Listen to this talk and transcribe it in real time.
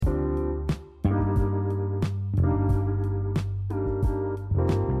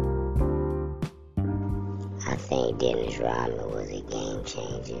think Dennis Rodman was a game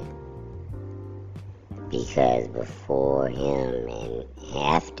changer because before him and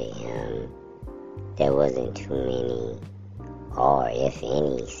after him, there wasn't too many, or if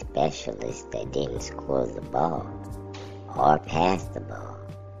any, specialists that didn't score the ball or pass the ball.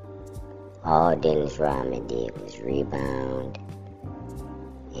 All Dennis Rodman did was rebound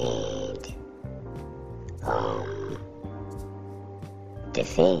and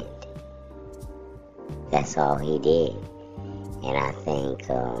defend. That's all he did. And I think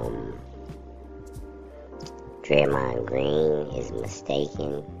Draymond Green is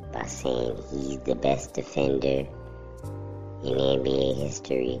mistaken by saying he's the best defender in NBA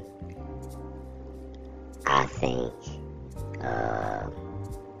history. I think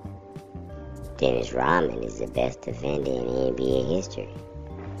Dennis Rodman is the best defender in NBA history.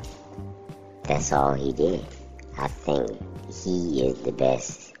 That's all he did. I think he is the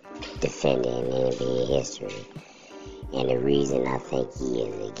best defender in NBA history. And the reason I think he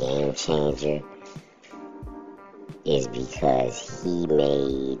is a game changer is because he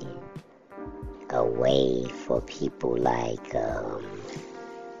made a way for people like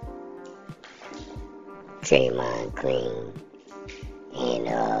Draymond Green and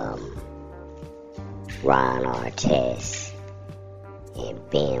Ron Artest and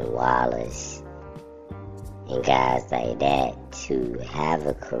Ben Wallace and guys like that to have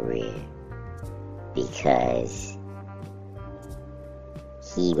a career, because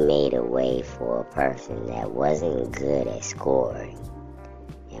he made a way for a person that wasn't good at scoring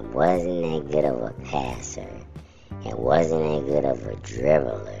and wasn't that good of a passer and wasn't that good of a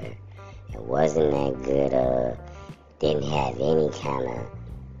dribbler and wasn't that good of, didn't have any kind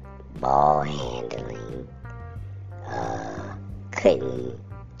of ball handling, couldn't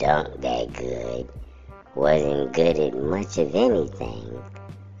dunk that good, wasn't good at much of anything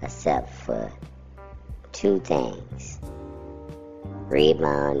except for two things: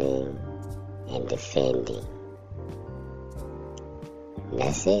 rebounding and defending. And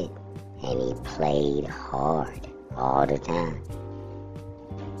that's it. And he played hard all the time.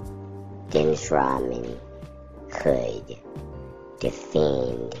 Dennis Rodman could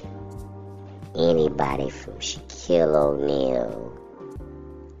defend anybody from Shaquille O'Neal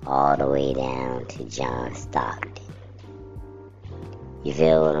all the way down to John Stockton. You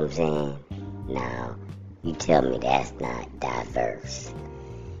feel what I'm saying? Now, you tell me that's not diverse.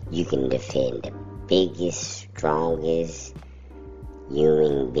 You can defend the biggest, strongest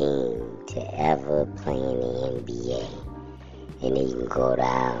human being to ever play in the NBA. And then you can go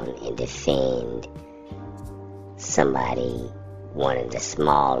down and defend somebody, one of the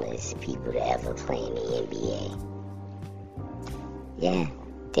smallest people to ever play in the NBA. Yeah,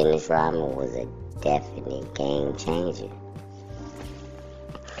 Dennis Rodman was a definite game changer.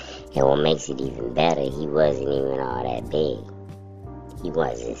 And what makes it even better, he wasn't even all that big. He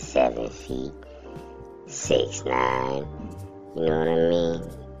wasn't 7 feet, 6'9". You know what I mean?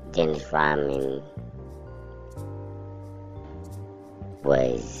 Dennis Rodman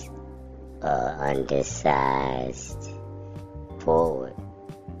was an undersized forward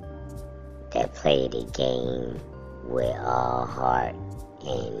that played the game with all heart,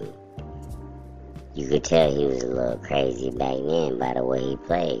 and you could tell he was a little crazy back then by the way he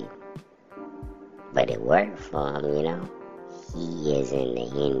played. But it worked for him, you know. He is in the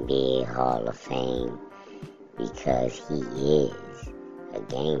NBA Hall of Fame because he is a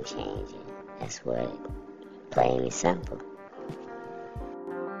game changer. That's what, plain and simple.